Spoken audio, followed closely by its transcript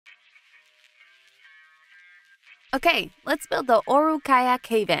Okay, let's build the Oru Kayak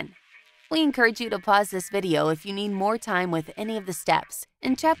Haven. We encourage you to pause this video if you need more time with any of the steps,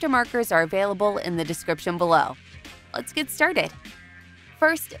 and chapter markers are available in the description below. Let's get started.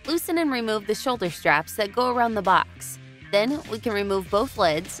 First, loosen and remove the shoulder straps that go around the box. Then, we can remove both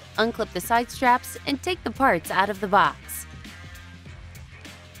lids, unclip the side straps, and take the parts out of the box.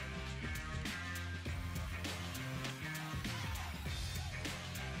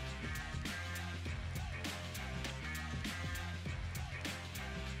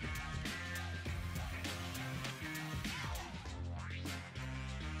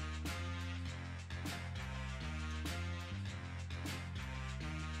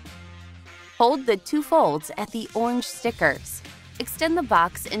 Hold the two folds at the orange stickers. Extend the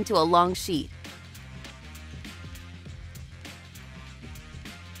box into a long sheet.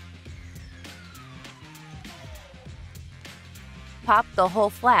 Pop the hole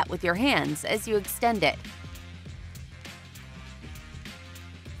flat with your hands as you extend it.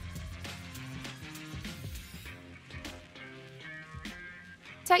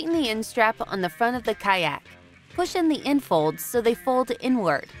 Tighten the end strap on the front of the kayak. Push in the end folds so they fold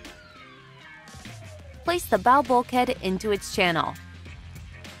inward. Place the bow bulkhead into its channel.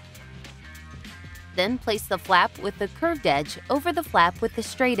 Then place the flap with the curved edge over the flap with the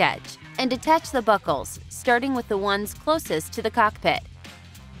straight edge, and attach the buckles, starting with the ones closest to the cockpit.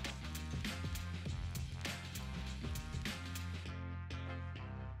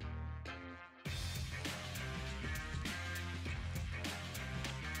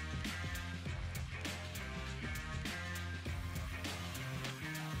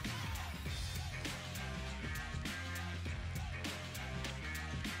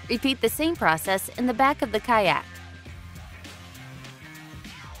 Repeat the same process in the back of the kayak.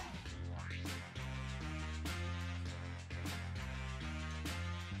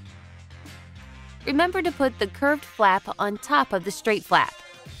 Remember to put the curved flap on top of the straight flap.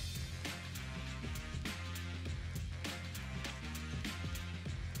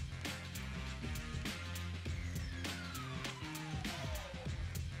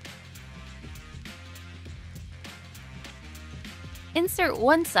 Insert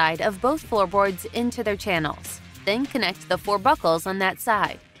one side of both floorboards into their channels, then connect the 4 buckles on that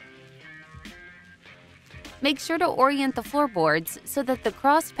side. Make sure to orient the floorboards so that the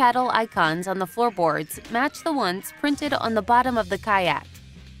cross paddle icons on the floorboards match the ones printed on the bottom of the kayak.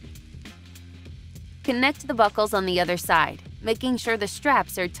 Connect the buckles on the other side, making sure the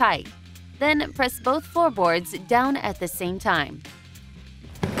straps are tight. Then press both floorboards down at the same time.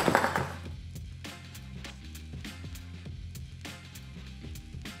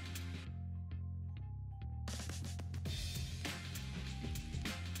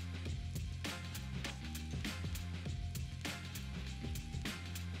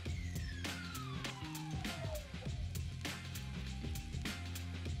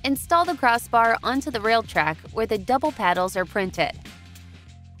 Install the crossbar onto the rail track where the double paddles are printed.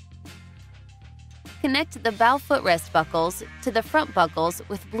 Connect the bow footrest buckles to the front buckles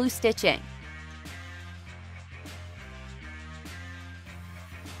with blue stitching.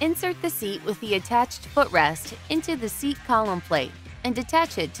 Insert the seat with the attached footrest into the seat column plate and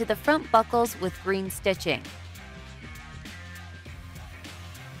attach it to the front buckles with green stitching.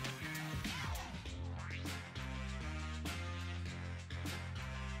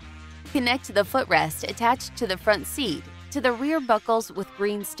 Connect the footrest attached to the front seat to the rear buckles with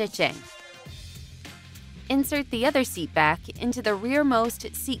green stitching. Insert the other seat back into the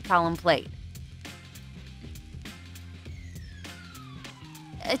rearmost seat column plate.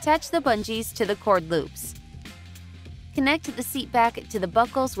 Attach the bungees to the cord loops. Connect the seat back to the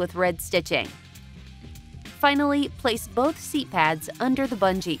buckles with red stitching. Finally, place both seat pads under the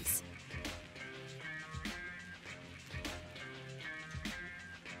bungees.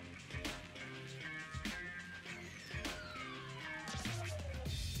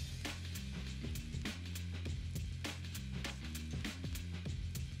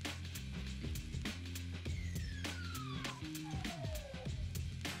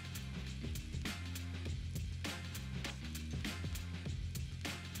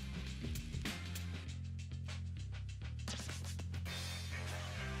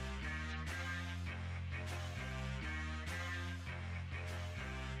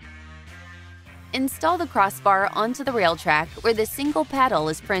 Install the crossbar onto the rail track where the single paddle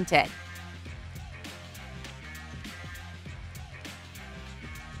is printed.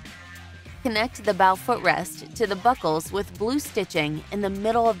 Connect the bow footrest to the buckles with blue stitching in the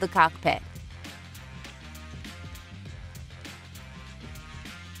middle of the cockpit.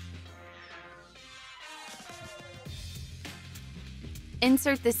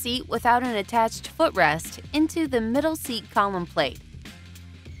 Insert the seat without an attached footrest into the middle seat column plate.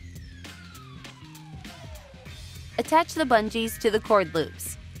 Attach the bungees to the cord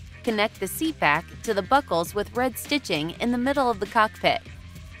loops. Connect the seat back to the buckles with red stitching in the middle of the cockpit.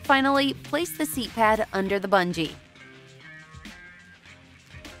 Finally, place the seat pad under the bungee.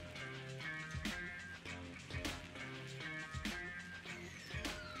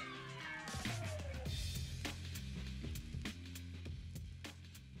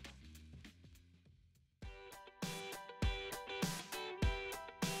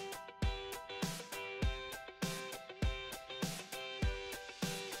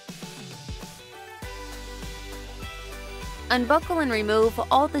 Unbuckle and remove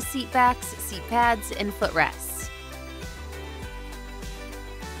all the seat backs, seat pads, and footrests.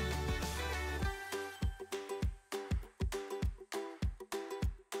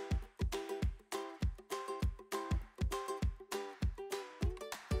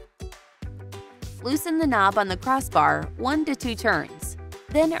 Loosen the knob on the crossbar 1 to 2 turns.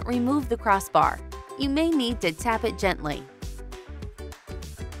 Then remove the crossbar. You may need to tap it gently.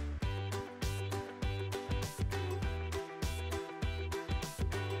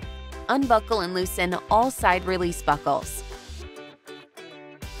 Unbuckle and loosen all side release buckles.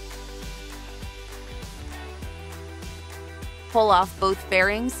 Pull off both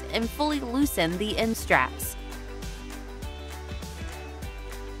fairings and fully loosen the end straps.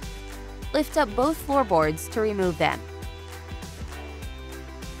 Lift up both floorboards to remove them.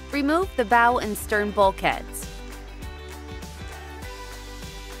 Remove the bow and stern bulkheads.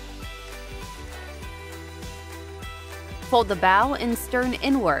 Fold the bow and stern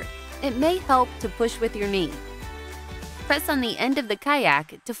inward. It may help to push with your knee. Press on the end of the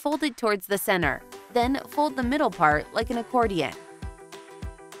kayak to fold it towards the center. Then fold the middle part like an accordion.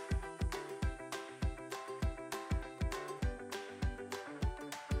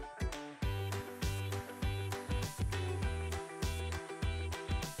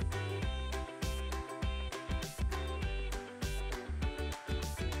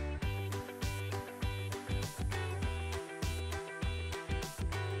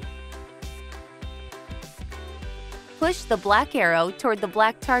 Push the black arrow toward the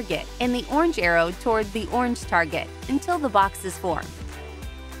black target and the orange arrow toward the orange target until the box is formed.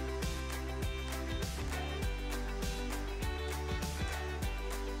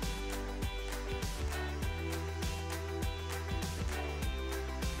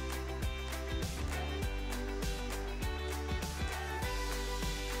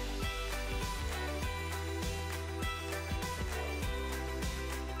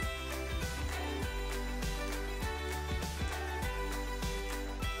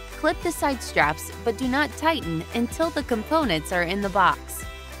 Clip the side straps, but do not tighten until the components are in the box.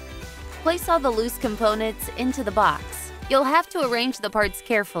 Place all the loose components into the box. You'll have to arrange the parts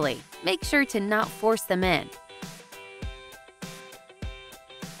carefully. Make sure to not force them in.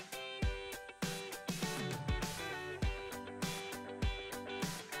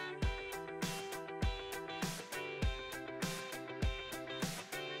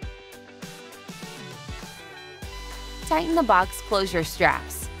 Tighten the box closure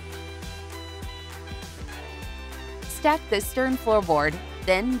straps. Stack the stern floorboard,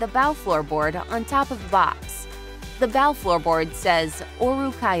 then the bow floorboard on top of the box. The bow floorboard says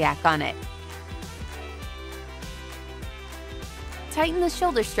Oru Kayak on it. Tighten the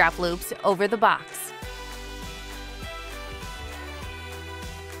shoulder strap loops over the box.